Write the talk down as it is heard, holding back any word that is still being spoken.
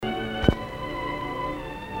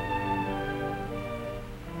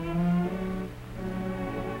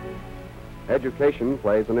Education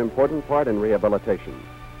plays an important part in rehabilitation,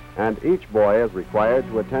 and each boy is required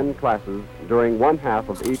to attend classes during one half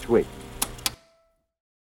of each week.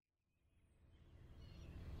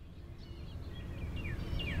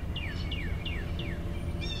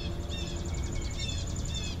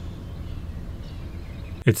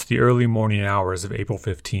 It's the early morning hours of April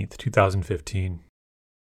 15th, 2015,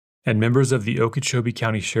 and members of the Okeechobee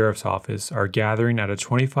County Sheriff's Office are gathering at a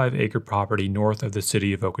 25-acre property north of the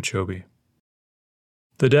city of Okeechobee.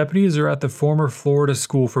 The deputies are at the former Florida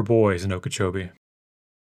School for Boys in Okeechobee.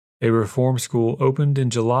 A reform school opened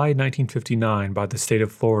in July 1959 by the state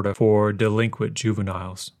of Florida for delinquent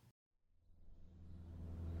juveniles.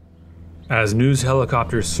 As news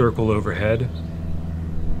helicopters circle overhead,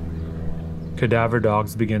 cadaver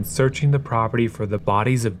dogs begin searching the property for the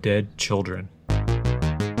bodies of dead children.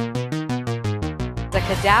 The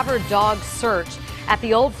cadaver dog search at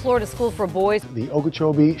the old Florida School for Boys. The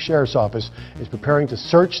Okeechobee Sheriff's Office is preparing to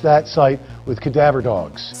search that site with cadaver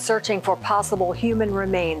dogs. Searching for possible human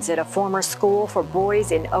remains at a former school for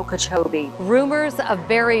boys in Okeechobee. Rumors of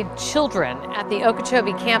buried children at the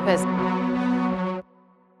Okeechobee campus.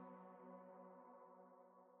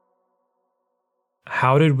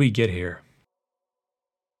 How did we get here?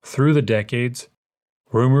 Through the decades,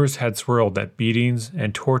 rumors had swirled that beatings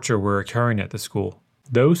and torture were occurring at the school.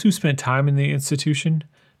 Those who spent time in the institution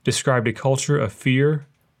described a culture of fear,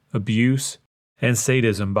 abuse, and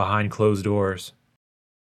sadism behind closed doors,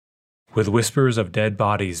 with whispers of dead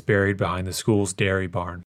bodies buried behind the school's dairy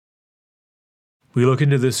barn. We look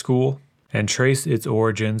into this school and trace its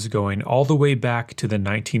origins going all the way back to the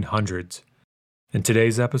 1900s in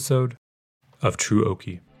today's episode of True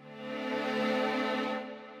Okie.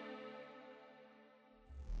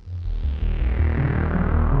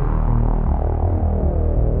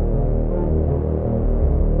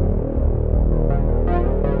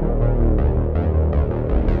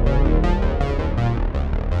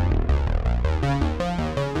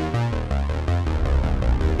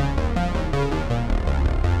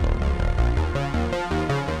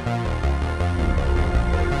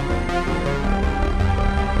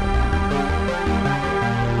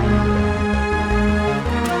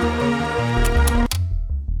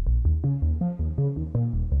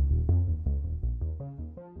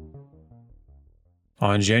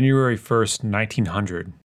 On January 1st,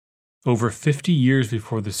 1900, over 50 years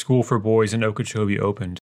before the School for Boys in Okeechobee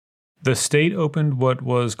opened, the state opened what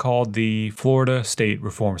was called the Florida State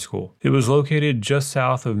Reform School. It was located just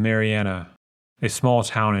south of Marianna, a small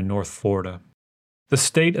town in North Florida. The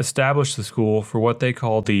state established the school for what they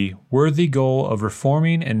called the worthy goal of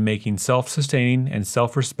reforming and making self-sustaining and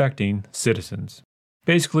self-respecting citizens.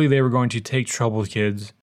 Basically, they were going to take troubled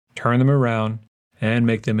kids, turn them around, and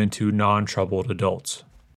make them into non-troubled adults.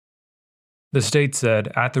 The state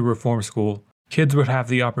said at the reform school, kids would have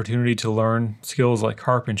the opportunity to learn skills like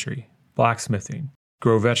carpentry, blacksmithing,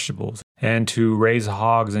 grow vegetables, and to raise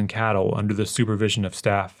hogs and cattle under the supervision of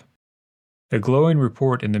staff. A glowing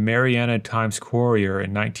report in the Marianna Times-Courier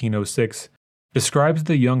in 1906 describes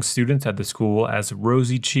the young students at the school as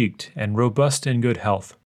rosy-cheeked and robust in good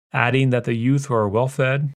health, adding that the youth are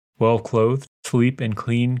well-fed, well-clothed, sleep in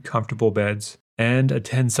clean, comfortable beds, and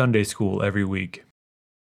attend Sunday school every week.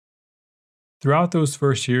 Throughout those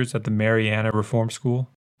first years at the Marianna Reform School,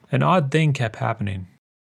 an odd thing kept happening.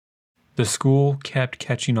 The school kept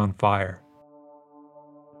catching on fire.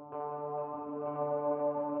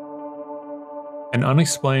 An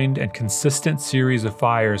unexplained and consistent series of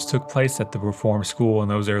fires took place at the Reform School in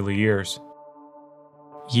those early years.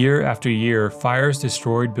 Year after year, fires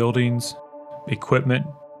destroyed buildings, equipment,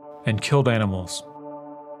 and killed animals.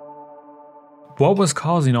 What was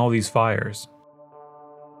causing all these fires?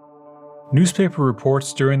 Newspaper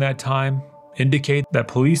reports during that time indicate that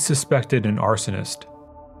police suspected an arsonist.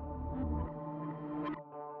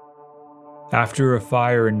 After a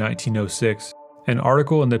fire in 1906, an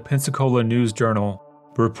article in the Pensacola News-Journal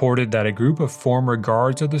reported that a group of former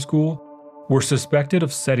guards of the school were suspected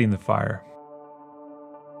of setting the fire.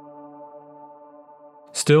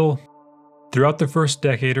 Still, throughout the first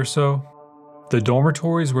decade or so, the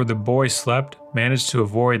dormitories where the boys slept managed to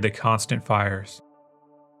avoid the constant fires.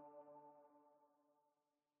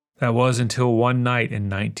 That was until one night in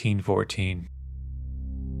 1914.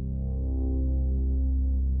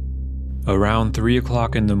 Around 3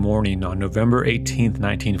 o'clock in the morning on November 18,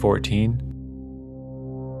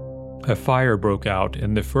 1914, a fire broke out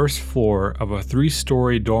in the first floor of a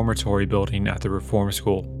 3-story dormitory building at the Reform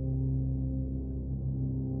School.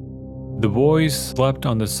 The boys slept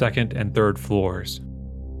on the second and third floors,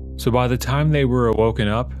 so by the time they were woken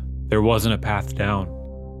up, there wasn't a path down.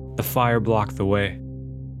 The fire blocked the way.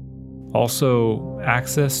 Also,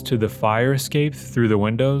 access to the fire escape through the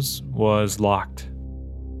windows was locked.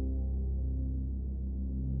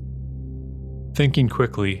 Thinking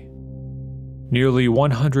quickly, nearly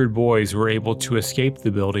 100 boys were able to escape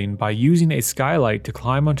the building by using a skylight to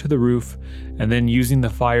climb onto the roof and then using the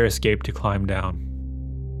fire escape to climb down.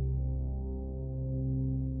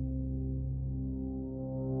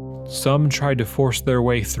 Some tried to force their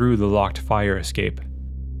way through the locked fire escape.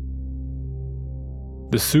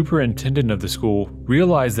 The superintendent of the school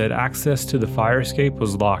realized that access to the fire escape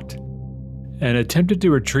was locked and attempted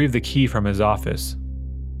to retrieve the key from his office,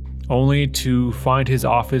 only to find his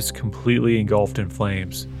office completely engulfed in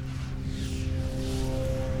flames.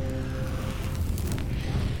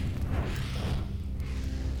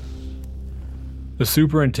 The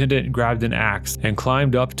superintendent grabbed an axe and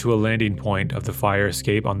climbed up to a landing point of the fire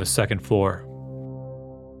escape on the second floor.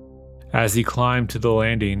 As he climbed to the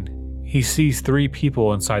landing, he sees 3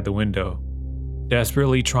 people inside the window,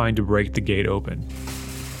 desperately trying to break the gate open.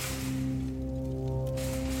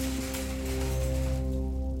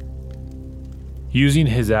 Using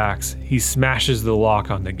his axe, he smashes the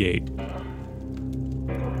lock on the gate,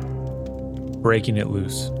 breaking it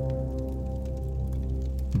loose.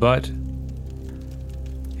 But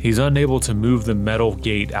he's unable to move the metal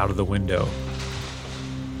gate out of the window.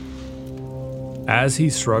 As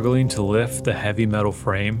he's struggling to lift the heavy metal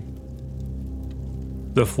frame,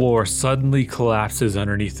 the floor suddenly collapses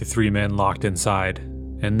underneath the 3 men locked inside,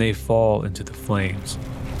 and they fall into the flames.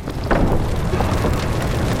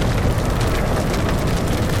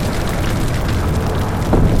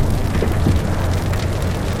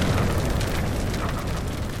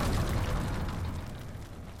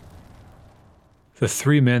 The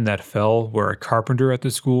 3 men that fell were a carpenter at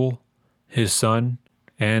the school, his son,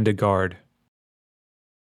 and a guard.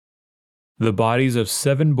 The bodies of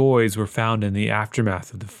 7 boys were found in the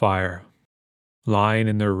aftermath of the fire, lying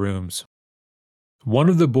in their rooms. One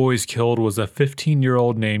of the boys killed was a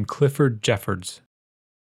 15-year-old named Clifford Jeffords.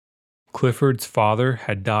 Clifford's father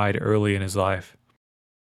had died early in his life,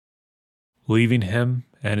 leaving him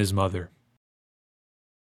and his mother.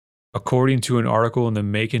 According to an article in the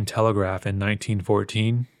Macon Telegraph in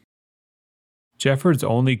 1914, Jeffords'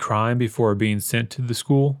 only crime before being sent to the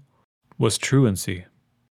school was truancy.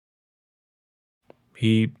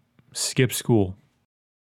 He skipped school.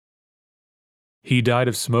 He died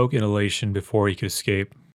of smoke inhalation before he could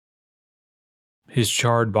escape. His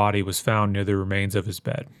charred body was found near the remains of his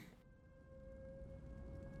bed.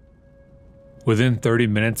 Within 30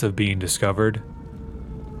 minutes of being discovered,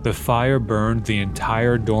 the fire burned the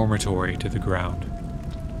entire dormitory to the ground.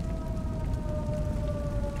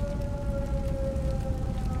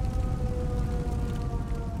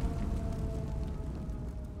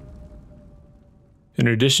 In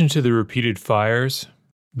addition to the repeated fires,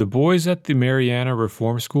 the boys at the Mariana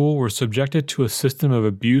Reform School were subjected to a system of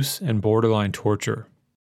abuse and borderline torture.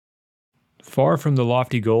 Far from the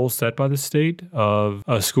lofty goals set by the state of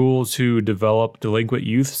a school to develop delinquent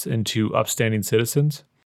youths into upstanding citizens,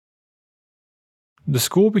 the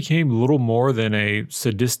school became little more than a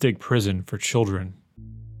sadistic prison for children.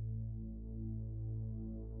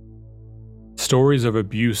 Stories of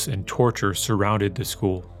abuse and torture surrounded the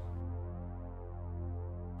school.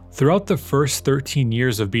 Throughout the first 13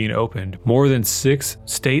 years of being opened, more than 6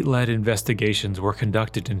 state-led investigations were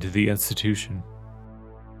conducted into the institution.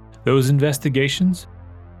 Those investigations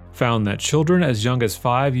found that children as young as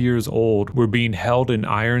 5 years old were being held in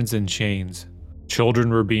irons and chains. Children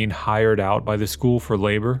were being hired out by the school for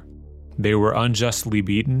labor, they were unjustly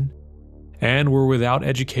beaten, and were without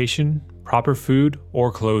education, proper food,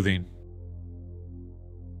 or clothing.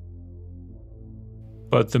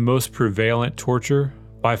 But the most prevalent torture,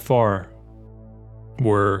 by far,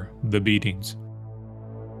 were the beatings.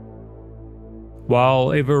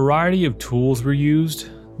 While a variety of tools were used,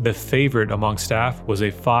 the favorite among staff was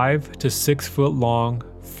a 5 to 6 foot long,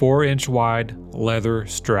 4-inch wide leather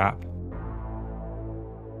strap.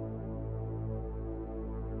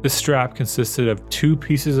 The strap consisted of 2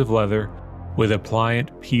 pieces of leather with a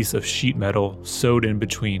pliant piece of sheet metal sewed in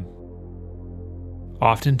between.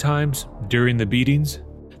 Oftentimes, during the beatings,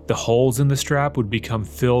 the holes in the strap would become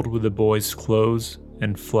filled with the boys' clothes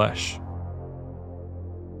and flesh.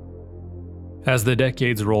 As the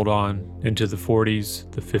decades rolled on into the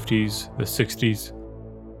 40s, the 50s, the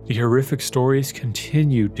 60s, the horrific stories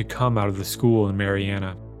continued to come out of the school in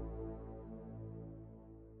Mariana.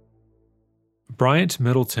 Bryant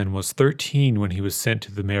Middleton was 13 when he was sent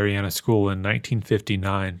to the Mariana School in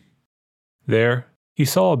 1959. There, he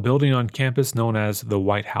saw a building on campus known as the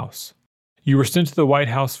White House. You were sent to the White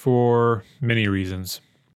House for many reasons.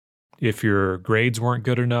 If your grades weren't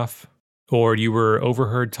good enough, or you were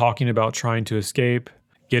overheard talking about trying to escape,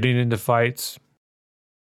 getting into fights.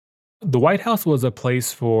 The White House was a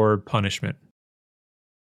place for punishment.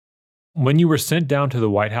 When you were sent down to the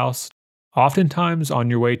White House, oftentimes on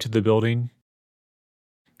your way to the building,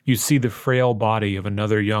 you'd see the frail body of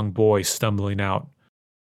another young boy stumbling out,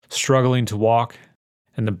 struggling to walk,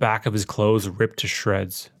 and the back of his clothes ripped to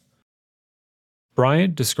shreds.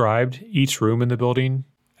 Bryant described each room in the building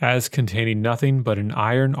as containing nothing but an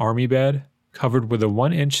iron army bed covered with a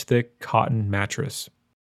 1-inch thick cotton mattress.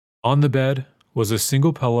 On the bed was a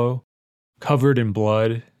single pillow covered in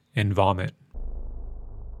blood and vomit.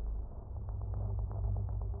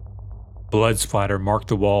 Blood splatter marked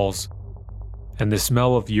the walls, and the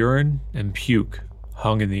smell of urine and puke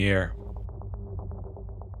hung in the air.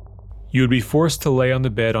 You would be forced to lay on the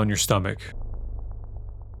bed on your stomach.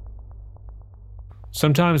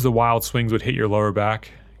 Sometimes the wild swings would hit your lower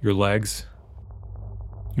back, your legs.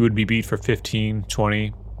 You would be beat for 15,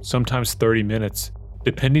 20, sometimes 30 minutes,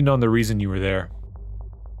 depending on the reason you were there.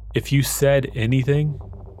 If you said anything,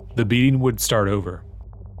 the beating would start over.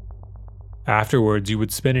 Afterwards, you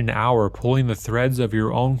would spend an hour pulling the threads of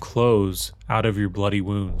your own clothes out of your bloody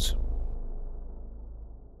wounds.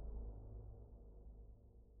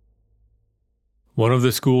 One of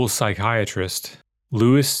the school's psychiatrists,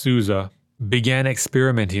 Louis Souza, began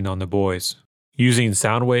experimenting on the boys, using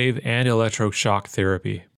sound wave and electroshock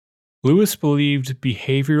therapy. Louis believed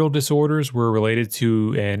behavioral disorders were related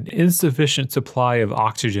to an insufficient supply of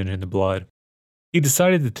oxygen in the blood. He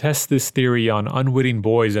decided to test this theory on unwitting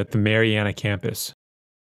boys at the Marianna campus.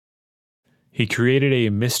 He created a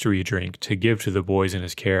mystery drink to give to the boys in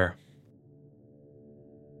his care.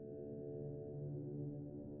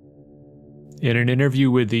 In an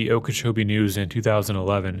interview with the Okeechobee News in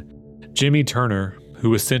 2011, Jimmy Turner, who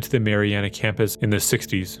was sent to the Marianna campus in the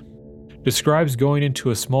 60s, describes going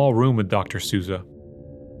into a small room with Dr. Souza,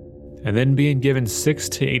 and then being given 6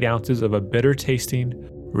 to 8 ounces of a bitter-tasting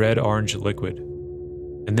red-orange liquid,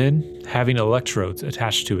 and then having electrodes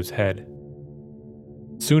attached to his head.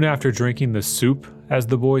 Soon after drinking the soup, as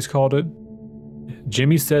the boys called it,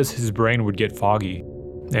 Jimmy says his brain would get foggy,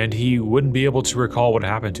 and he wouldn't be able to recall what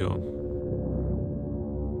happened to him.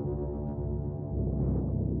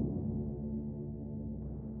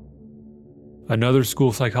 Another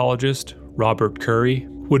school psychologist, Robert Curry,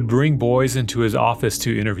 would bring boys into his office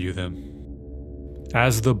to interview them.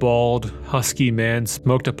 As the bald, husky man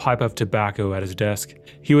smoked a pipe of tobacco at his desk,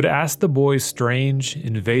 he would ask the boys strange,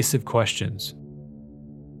 invasive questions,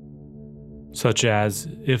 such as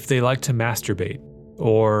if they liked to masturbate,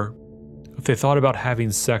 or if they thought about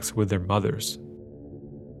having sex with their mothers.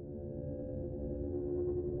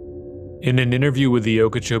 In an interview with the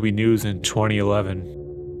Okeechobee News in 2011,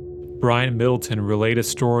 Bryant Middleton relayed a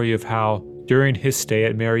story of how, during his stay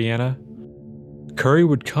at Marianna, Curry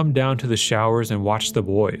would come down to the showers and watch the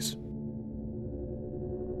boys.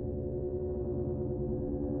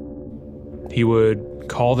 He would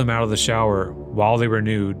call them out of the shower while they were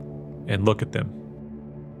nude and look at them.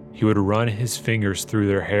 He would run his fingers through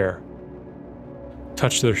their hair,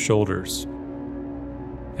 touch their shoulders,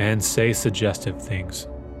 and say suggestive things.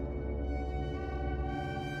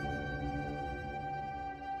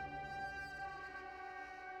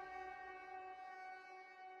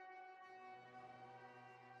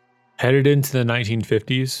 Headed into the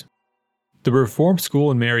 1950s, the Reform School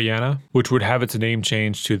in Marianna, which would have its name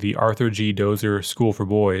changed to the Arthur G. Dozier School for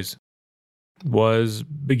Boys, was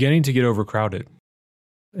beginning to get overcrowded.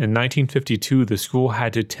 In 1952, the school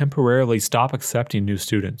had to temporarily stop accepting new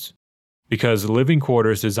students, because living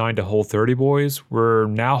quarters designed to hold 30 boys were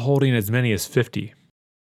now holding as many as 50.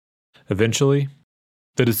 Eventually,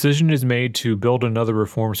 the decision is made to build another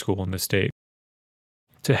reform school in the state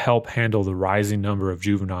to help handle the rising number of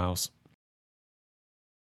juveniles.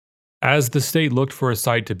 As the state looked for a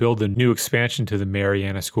site to build a new expansion to the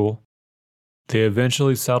Marianna School, they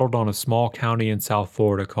eventually settled on a small county in South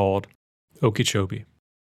Florida called Okeechobee.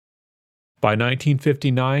 By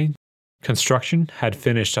 1959, construction had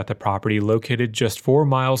finished at the property located just 4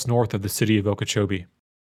 miles north of the city of Okeechobee.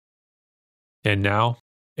 And now,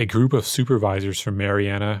 a group of supervisors from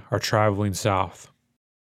Marianna are traveling south.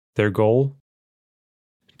 Their goal?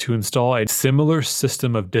 To install a similar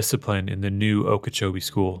system of discipline in the new Okeechobee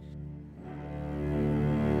School.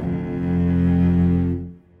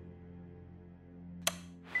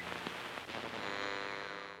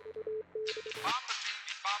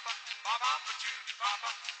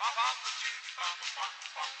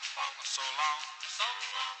 So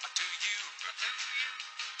long to you.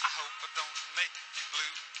 I hope I don't make you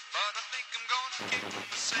blue, but I think I'm gonna keep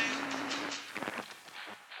the same.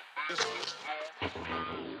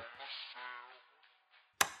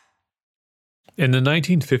 In the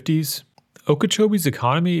 1950s, Okeechobee's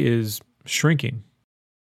economy is shrinking.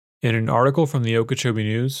 In an article from the Okeechobee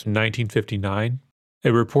News in 1959,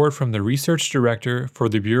 a report from the research director for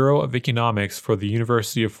the Bureau of Economics for the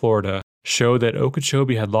University of Florida showed that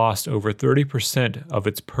Okeechobee had lost over 30% of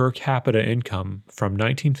its per capita income from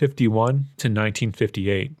 1951 to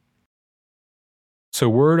 1958. So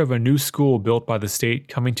word of a new school built by the state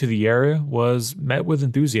coming to the area was met with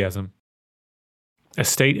enthusiasm. A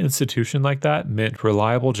state institution like that meant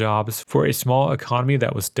reliable jobs for a small economy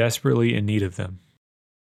that was desperately in need of them.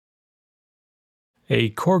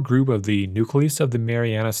 A core group of the nucleus of the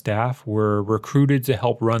Mariana staff were recruited to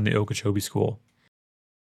help run the Okeechobee School.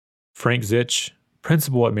 Frank Zich,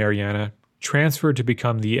 principal at Mariana, transferred to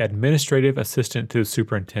become the administrative assistant to the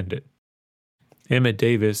superintendent. Emmett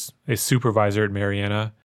Davis, a supervisor at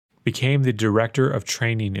Mariana, became the director of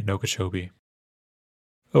training in Okeechobee.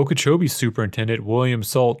 Okeechobee's superintendent, William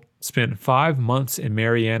Salt, spent 5 months in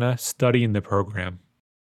Mariana studying the program.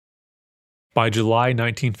 By July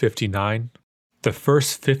 1959, the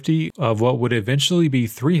first 50 of what would eventually be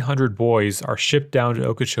 300 boys are shipped down to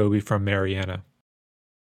Okeechobee from Mariana.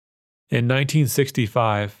 In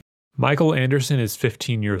 1965, Michael Anderson is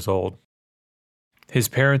 15 years old. His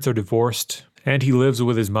parents are divorced, and he lives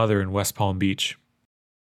with his mother in West Palm Beach.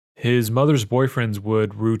 His mother's boyfriends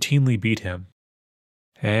would routinely beat him,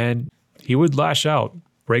 and he would lash out,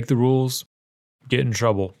 break the rules, get in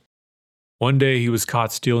trouble. One day he was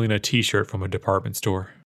caught stealing a t-shirt from a department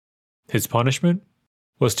store. His punishment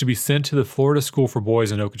was to be sent to the Florida School for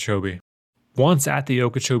Boys in Okeechobee. Once at the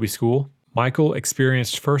Okeechobee School, Michael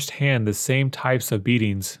experienced firsthand the same types of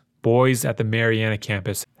beatings boys at the Mariana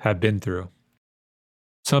campus had been through.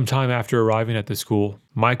 Sometime after arriving at the school,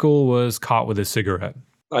 Michael was caught with a cigarette.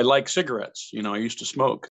 I like cigarettes. I used to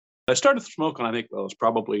smoke. I started smoking, I think, I was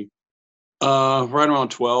probably right around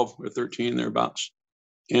 12 or 13, thereabouts.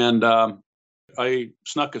 And I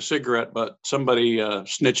snuck a cigarette, but somebody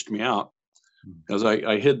snitched me out because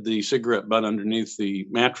I hid the cigarette butt underneath the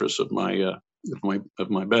mattress of my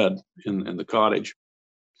bed in the cottage.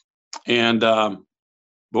 And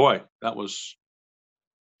boy, that was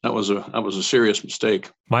a serious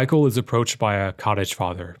mistake. Michael is approached by a cottage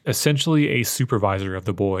father, essentially a supervisor of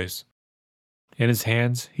the boys. In his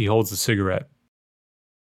hands, he holds a cigarette.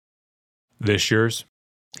 "This yours?"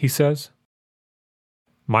 he says.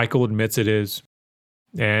 Michael admits it is,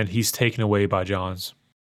 and he's taken away by Johns.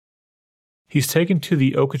 He's taken to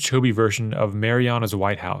the Okeechobee version of Mariana's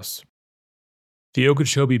White House. The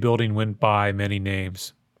Okeechobee building went by many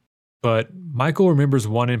names, but Michael remembers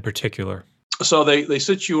one in particular. So they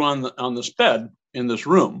sit you on this bed in this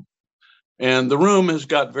room, and the room has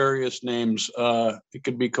got various names. It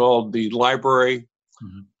could be called the library,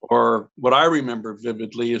 or what I remember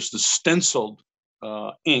vividly is the stenciled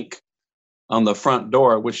ink on the front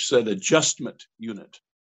door, which said adjustment unit.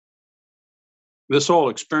 This whole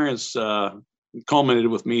experience culminated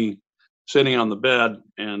with me sitting on the bed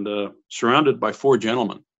and surrounded by 4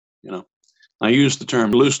 gentlemen. I use the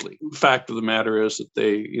term loosely. The fact of the matter is that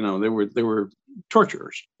they were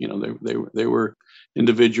torturers. They were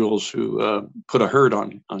individuals who put a hurt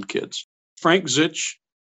on kids. Frank Zich,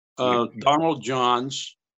 Donald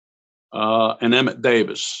Johns, and Emmett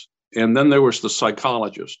Davis, and then there was the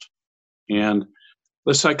psychologist. And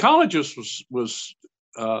the psychologist was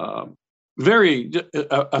very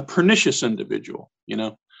a pernicious individual.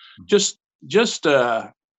 Just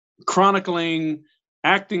chronicling.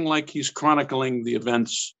 Acting like he's chronicling the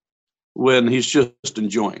events when he's just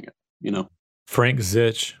enjoying it, Frank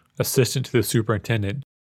Zich, assistant to the superintendent,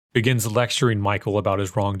 begins lecturing Michael about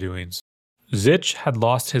his wrongdoings. Zich had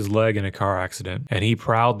lost his leg in a car accident, and he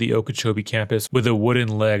prowled the Okeechobee campus with a wooden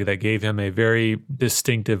leg that gave him a very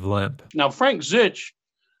distinctive limp. Now, Frank Zich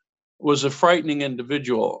was a frightening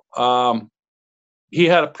individual. He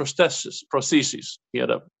had a prosthesis. He had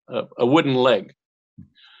a wooden leg.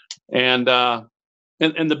 And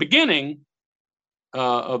in the beginning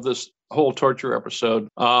of this whole torture episode,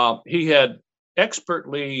 he had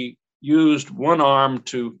expertly used one arm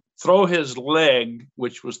to throw his leg,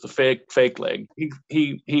 which was the fake leg.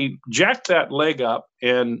 He jacked that leg up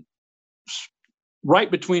and right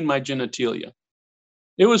between my genitalia.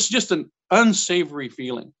 It was just an unsavory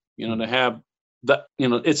feeling, to have that.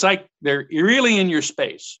 It's like they're really in your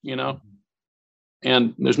space,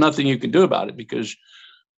 and there's nothing you can do about it because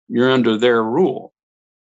you're under their rule.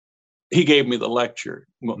 He gave me the lecture.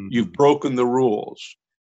 Well, you've broken the rules.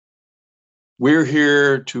 We're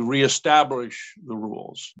here to reestablish the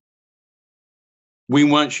rules. We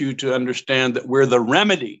want you to understand that we're the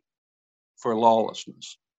remedy for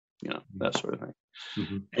lawlessness, that sort of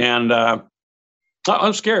thing. And I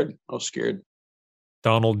was scared.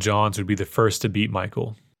 Donald Johns would be the first to beat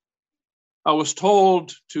Michael. I was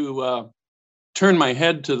told to turn my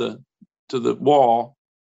head to the wall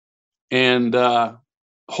and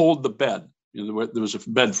hold the bed. There was a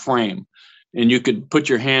bed frame, and you could put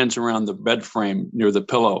your hands around the bed frame near the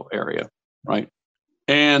pillow area, right?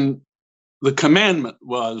 And the commandment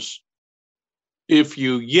was, if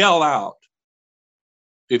you yell out,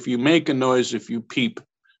 if you make a noise, if you peep,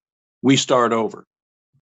 we start over.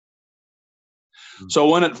 So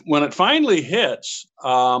when it finally hits,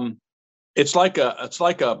 it's like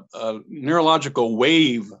a neurological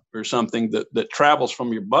wave or something that travels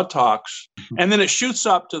from your buttocks, and then it shoots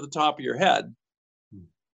up to the top of your head,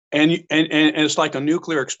 and it's like a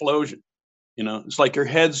nuclear explosion. It's like your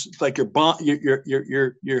head's it's like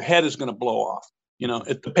your head is going to blow off.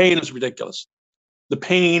 The pain is ridiculous. The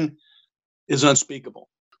pain is unspeakable.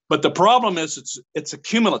 But the problem is it's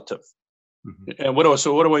accumulative. And what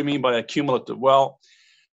do I mean by accumulative? Well,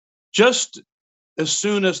 just as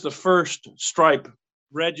soon as the first stripe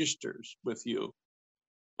registers with you,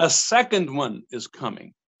 a second one is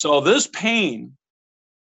coming. So this pain,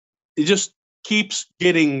 it just keeps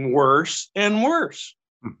getting worse and worse.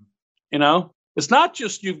 It's not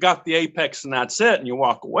just you've got the apex and that's it and you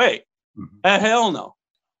walk away. Hell no.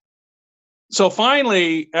 So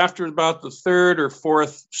finally, after about the third or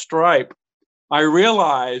fourth stripe, I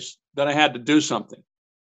realized that I had to do something.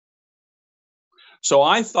 So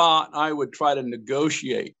I thought I would try to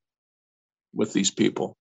negotiate with these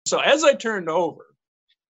people. So as I turned over,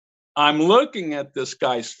 I'm looking at this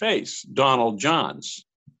guy's face, Donald Johns.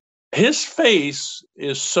 His face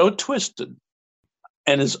is so twisted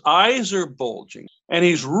and his eyes are bulging, and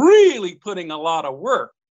he's really putting a lot of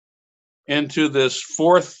work into this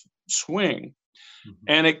fourth swing.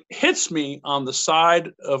 And it hits me on the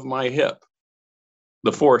side of my hip.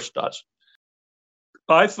 The force does.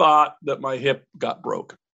 I thought that my hip got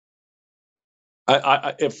broken.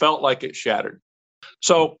 It felt like it shattered.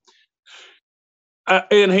 So,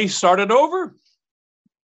 and he started over.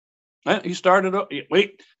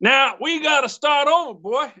 Wait, now we got to start over,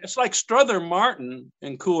 boy. It's like Strother Martin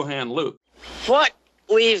and Cool Hand Luke. What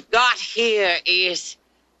we've got here is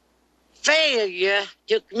failure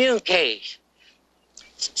to communicate.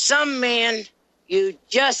 Some men you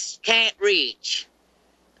just can't reach.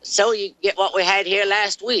 So you get what we had here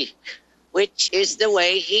last week, which is the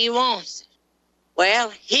way he wants it. Well,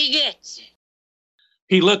 he gets it.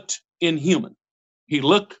 He looked inhuman. He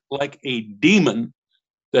looked like a demon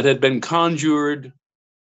that had been conjured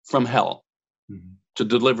from hell to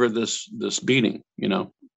deliver this beating,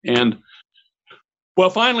 And, well,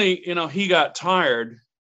 finally, he got tired,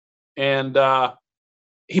 and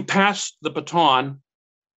he passed the baton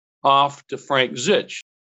off to Frank Zich.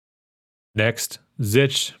 Next,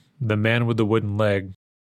 Zich, the man with the wooden leg,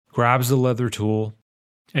 grabs the leather tool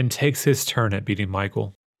and takes his turn at beating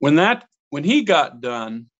Michael. When he got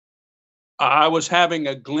done, I was having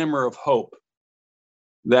a glimmer of hope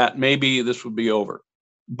that maybe this would be over.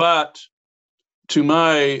 But to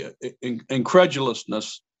my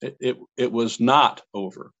incredulousness, it was not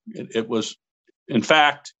over. It was, in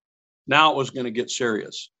fact, now it was going to get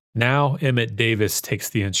serious. Now Emmett Davis takes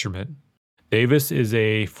the instrument. Davis is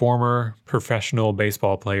a former professional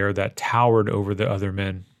baseball player that towered over the other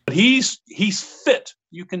men. He's fit.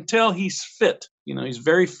 You can tell he's fit. He's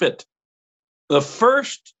very fit. The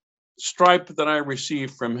first stripe that I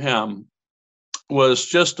received from him was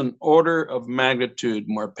just an order of magnitude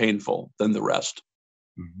more painful than the rest.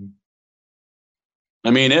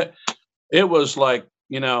 I mean, it was like,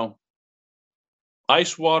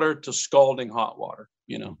 ice water to scalding hot water.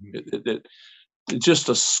 It's just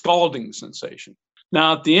a scalding sensation.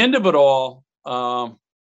 Now, at the end of it all, I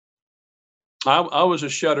was a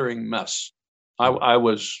shuddering mess. I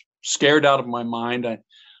was scared out of my mind.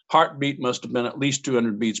 Heartbeat must have been at least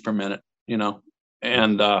 200 beats per minute,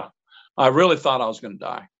 and I really thought I was going to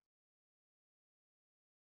die.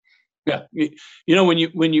 Yeah, when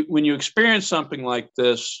you experience something like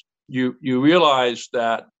this, you realize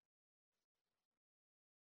that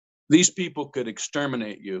these people could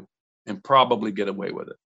exterminate you and probably get away with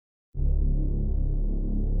it.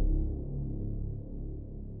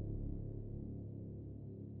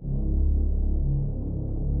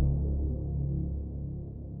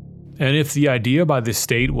 And if the idea by the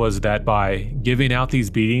state was that by giving out these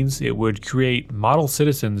beatings, it would create model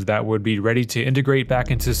citizens that would be ready to integrate back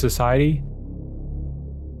into society,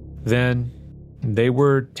 then they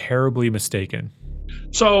were terribly mistaken.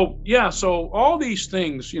 So all these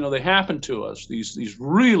things, they happen to us, these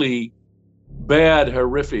really bad,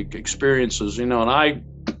 horrific experiences, and I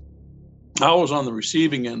was on the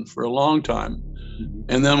receiving end for a long time.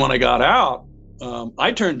 And then when I got out,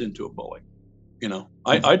 I turned into a bully.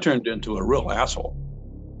 I turned into a real asshole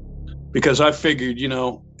because I figured,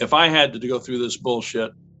 if I had to go through this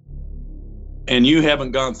bullshit and you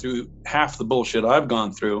haven't gone through half the bullshit I've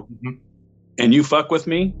gone through, and you fuck with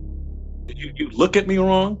me, you look at me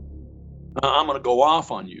wrong, I'm going to go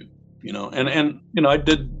off on you, and I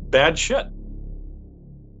did bad shit.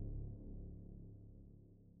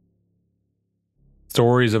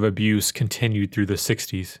 Stories of abuse continued through the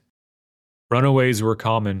 60s. Runaways were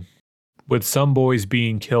common, with some boys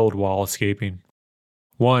being killed while escaping.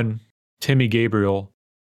 One, Timmy Gabriel,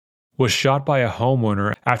 was shot by a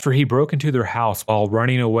homeowner after he broke into their house while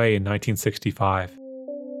running away in 1965.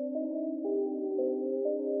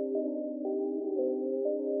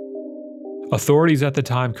 Authorities at the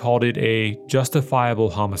time called it a justifiable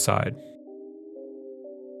homicide.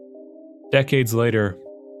 Decades later,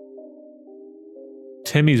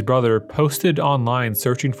 Timmy's brother posted online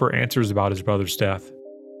searching for answers about his brother's death,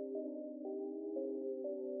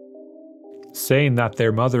 saying that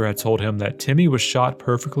their mother had told him that Timmy was shot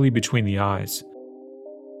perfectly between the eyes,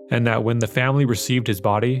 and that when the family received his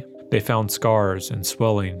body, they found scars and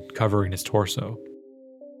swelling covering his torso.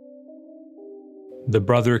 The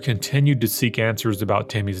brother continued to seek answers about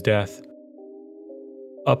Timmy's death,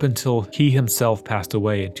 up until he himself passed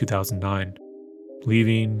away in 2009.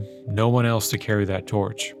 Leaving no one else to carry that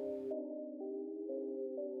torch.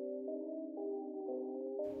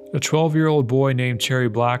 A 12-year-old boy named Cherry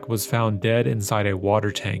Black was found dead inside a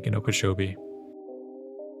water tank in Okeechobee.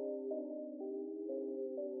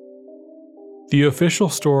 The official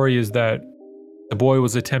story is that the boy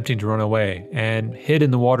was attempting to run away and hid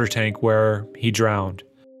in the water tank where he drowned.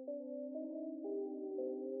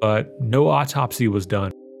 But no autopsy was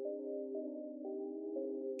done.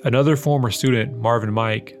 Another former student, Marvin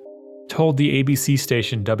Mike, told the ABC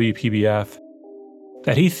station WPBF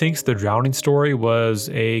that he thinks the drowning story was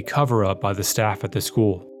a cover-up by the staff at the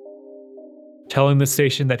school, telling the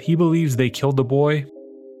station that he believes they killed the boy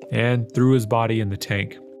and threw his body in the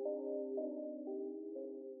tank.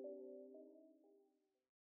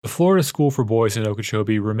 The Florida School for Boys in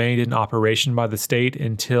Okeechobee remained in operation by the state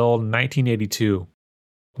until 1982,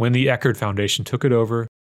 when the Eckerd Foundation took it over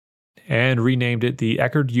and renamed it the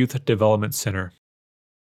Eckerd Youth Development Center.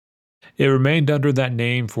 It remained under that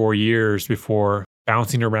name for years before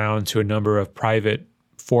bouncing around to a number of private,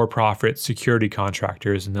 for-profit security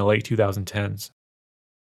contractors in the late 2010s.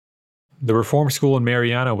 The Reform School in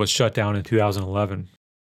Marianna was shut down in 2011.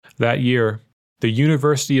 That year, the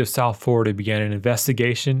University of South Florida began an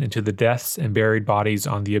investigation into the deaths and buried bodies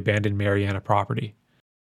on the abandoned Marianna property.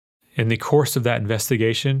 In the course of that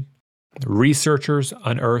investigation, researchers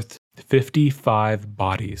unearthed 55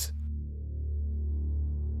 bodies.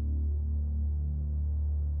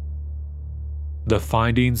 The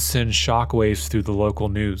findings send shockwaves through the local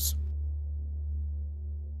news.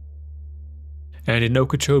 And in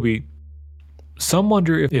Okeechobee, some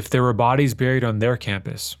wonder if there were bodies buried on their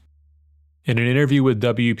campus. In an interview with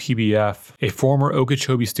WPBF, a former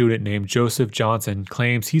Okeechobee student named Joseph Johnson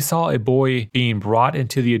claims he saw a boy being brought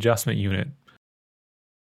into the adjustment unit.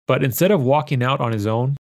 But instead of walking out on his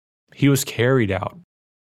own, he was carried out.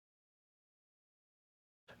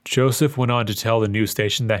 Joseph went on to tell the news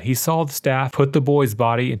station that he saw the staff put the boy's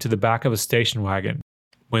body into the back of a station wagon.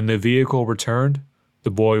 When the vehicle returned, the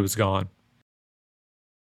boy was gone.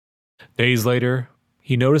 Days later,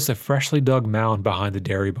 he noticed a freshly dug mound behind the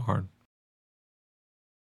dairy barn.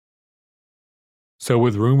 So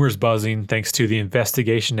with rumors buzzing thanks to the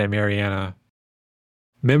investigation at Marianna,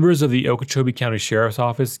 members of the Okeechobee County Sheriff's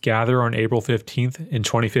Office gather on April 15th in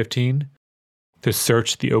 2015 to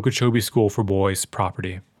search the Okeechobee School for Boys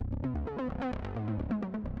property.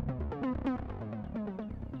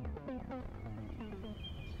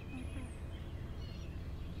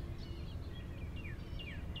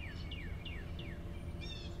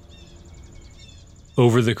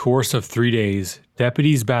 Over the course of 3 days,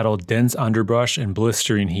 deputies battled dense underbrush and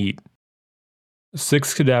blistering heat.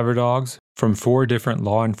 6 cadaver dogs from 4 different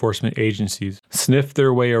law enforcement agencies sniffed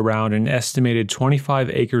their way around an estimated 25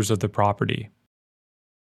 acres of the property.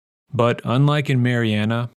 But unlike in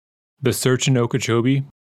Marianna, the search in Okeechobee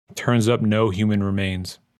turns up no human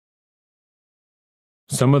remains.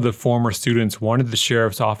 Some of the former students wanted the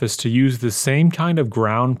sheriff's office to use the same kind of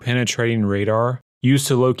ground-penetrating radar used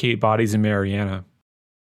to locate bodies in Marianna.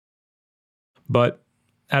 But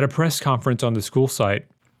at a press conference on the school site,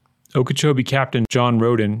 Okeechobee Captain John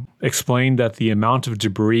Roden explained that the amount of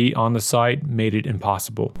debris on the site made it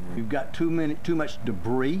impossible. You've got too much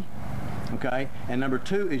debris, okay? And number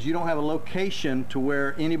 2 is you don't have a location to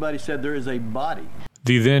where anybody said there is a body.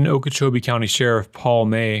 The then Okeechobee County Sheriff Paul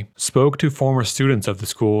May spoke to former students of the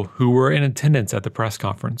school who were in attendance at the press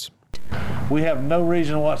conference. We have no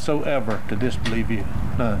reason whatsoever to disbelieve you,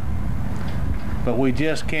 none. But we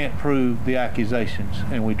just can't prove the accusations,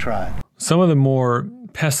 and we tried. Some of the more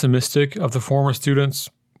pessimistic of the former students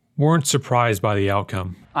weren't surprised by the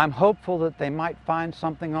outcome. I'm hopeful that they might find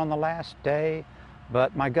something on the last day,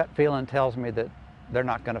 but my gut feeling tells me that they're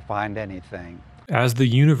not going to find anything. As the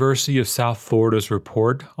University of South Florida's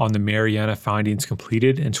report on the Mariana findings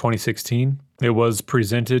completed in 2016, it was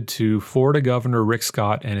presented to Florida Governor Rick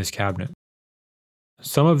Scott and his cabinet.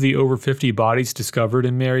 Some of the over 50 bodies discovered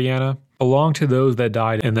in Mariana belonged to those that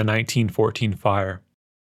died in the 1914 fire.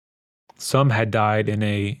 Some had died in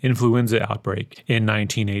an influenza outbreak in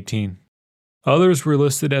 1918. Others were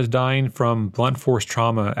listed as dying from blunt force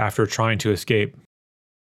trauma after trying to escape.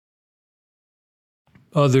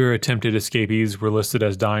 Other attempted escapees were listed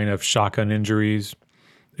as dying of shotgun injuries,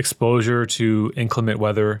 exposure to inclement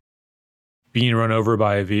weather, being run over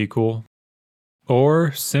by a vehicle,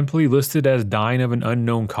 or simply listed as dying of an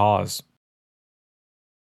unknown cause.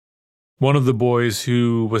 One of the boys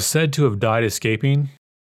who was said to have died escaping,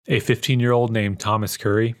 a 15-year-old named Thomas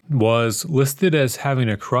Curry, was listed as having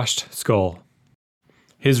a crushed skull.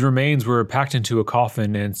 His remains were packed into a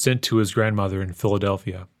coffin and sent to his grandmother in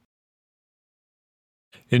Philadelphia.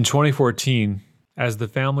 In 2014, as the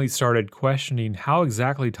family started questioning how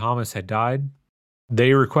exactly Thomas had died,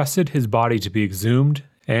 they requested his body to be exhumed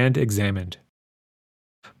and examined.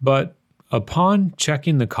 But upon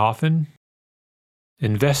checking the coffin,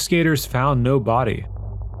 investigators found no body.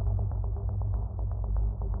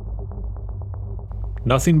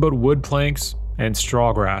 Nothing but wood planks and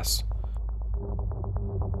straw grass.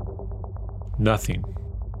 Nothing.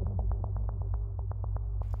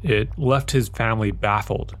 It left his family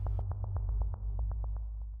baffled.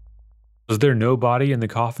 Was there no body in the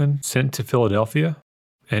coffin sent to Philadelphia?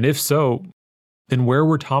 And if so, then where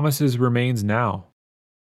were Thomas's remains now?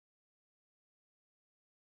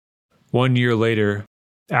 1 year later,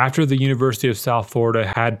 after the University of South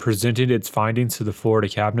Florida had presented its findings to the Florida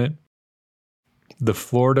cabinet, the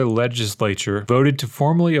Florida legislature voted to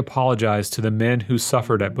formally apologize to the men who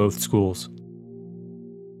suffered at both schools.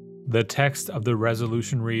 The text of the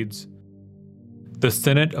resolution reads, "The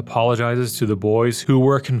Senate apologizes to the boys who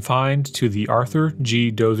were confined to the Arthur G.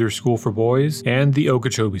 Dozier School for Boys and the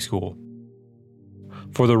Okeechobee School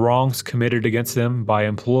for the wrongs committed against them by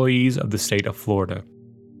employees of the state of Florida.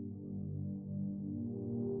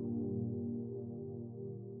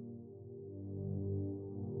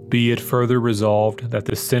 Be it further resolved that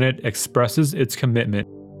the Senate expresses its commitment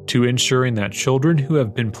to ensuring that children who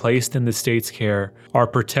have been placed in the state's care are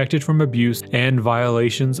protected from abuse and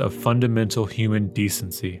violations of fundamental human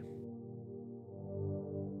decency."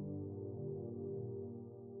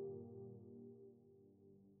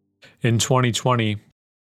 In 2020,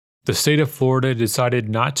 the state of Florida decided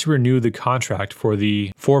not to renew the contract for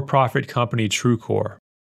the for-profit company TrueCore,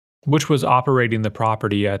 which was operating the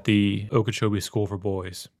property at the Okeechobee School for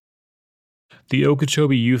Boys. The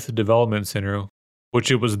Okeechobee Youth Development Center, which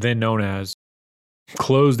it was then known as,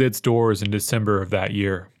 closed its doors in December of that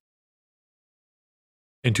year.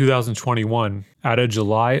 In 2021, at a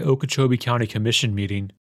July Okeechobee County Commission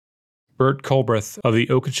meeting, Bert Culbreth of the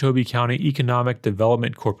Okeechobee County Economic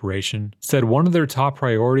Development Corporation said one of their top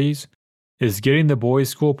priorities is getting the boys'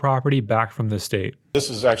 school property back from the state. This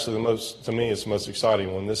is actually to me, it's the most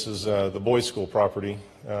exciting one. This is the boys' school property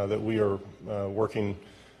that we are working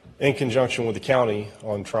in conjunction with the county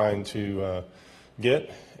on trying to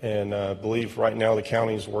get, and I believe right now the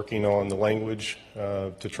county is working on the language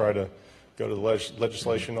to try to go to the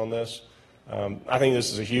legislation on this. I think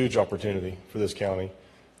this is a huge opportunity for this county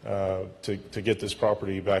to get this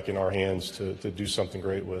property back in our hands to do something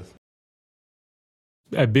great with.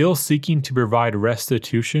 A bill seeking to provide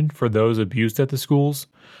restitution for those abused at the schools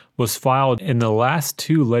was filed in the last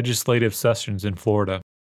two legislative sessions in Florida.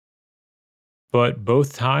 But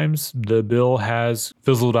both times the bill has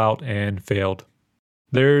fizzled out and failed.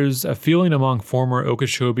 There's a feeling among former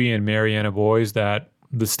Okeechobee and Mariana boys that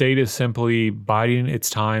the state is simply biding its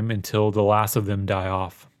time until the last of them die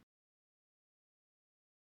off.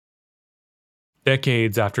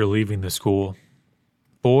 Decades after leaving the school,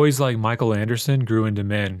 boys like Michael Anderson grew into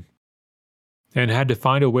men and had to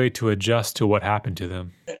find a way to adjust to what happened to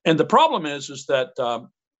them. And the problem is that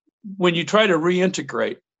when you try to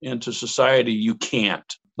reintegrate into society, you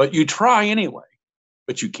can't. But you try anyway,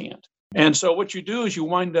 but you can't. And so what you do is you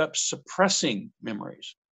wind up suppressing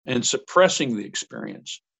memories and suppressing the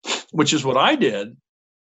experience, which is what I did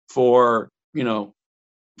for,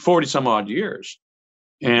 40 some odd years.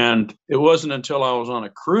 And it wasn't until I was on a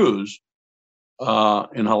cruise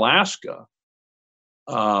in Alaska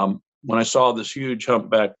when I saw this huge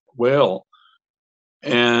humpback whale,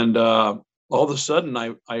 and all of a sudden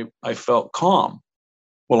I felt calm.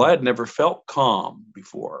 Well, I had never felt calm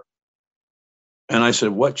before. And I said,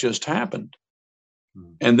 what just happened?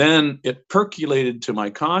 And then it percolated up to my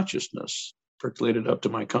consciousness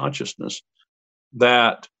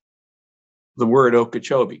that the word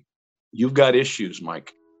Okeechobee. You've got issues,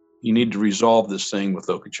 Mike. You need to resolve this thing with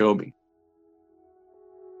Okeechobee.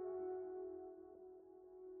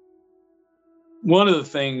 One of the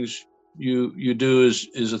things you do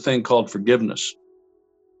is a thing called forgiveness.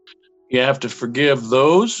 You have to forgive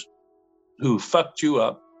those who fucked you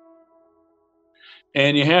up,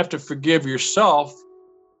 and you have to forgive yourself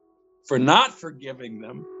for not forgiving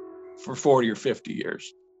them for 40 or 50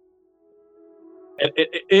 years.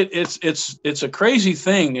 It's a crazy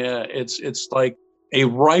thing. It's like a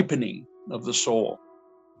ripening of the soul.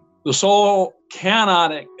 The soul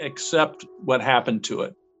cannot accept what happened to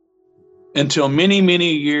it until many,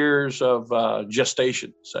 many years of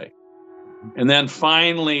gestation, say. And then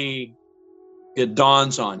finally it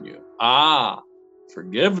dawns on you,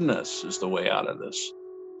 forgiveness is the way out of this.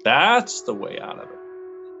 That's the way out of it.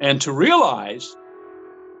 And to realize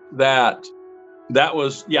that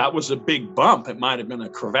was, it was a big bump. It might have been a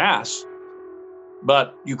crevasse,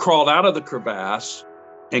 but you crawled out of the crevasse,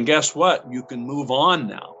 and guess what? You can move on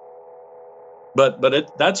now. But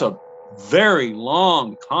that's a very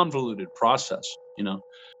long, convoluted process, you know.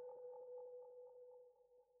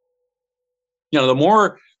 The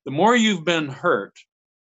more you've been hurt,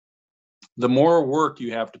 the more work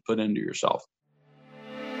you have to put into yourself.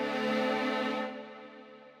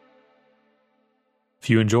 If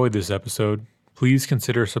you enjoyed this episode, please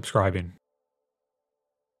consider subscribing.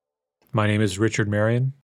 My name is Richard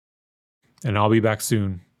Marion, and I'll be back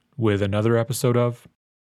soon with another episode of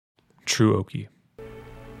True Okie.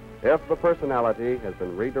 If the personality has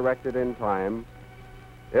been redirected in time,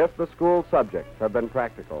 if the school subjects have been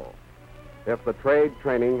practical, if the trade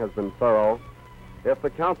training has been thorough, if the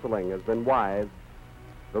counseling has been wise,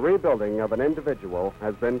 the rebuilding of an individual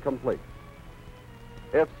has been complete.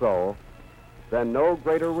 If so, then no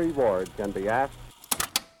greater reward can be asked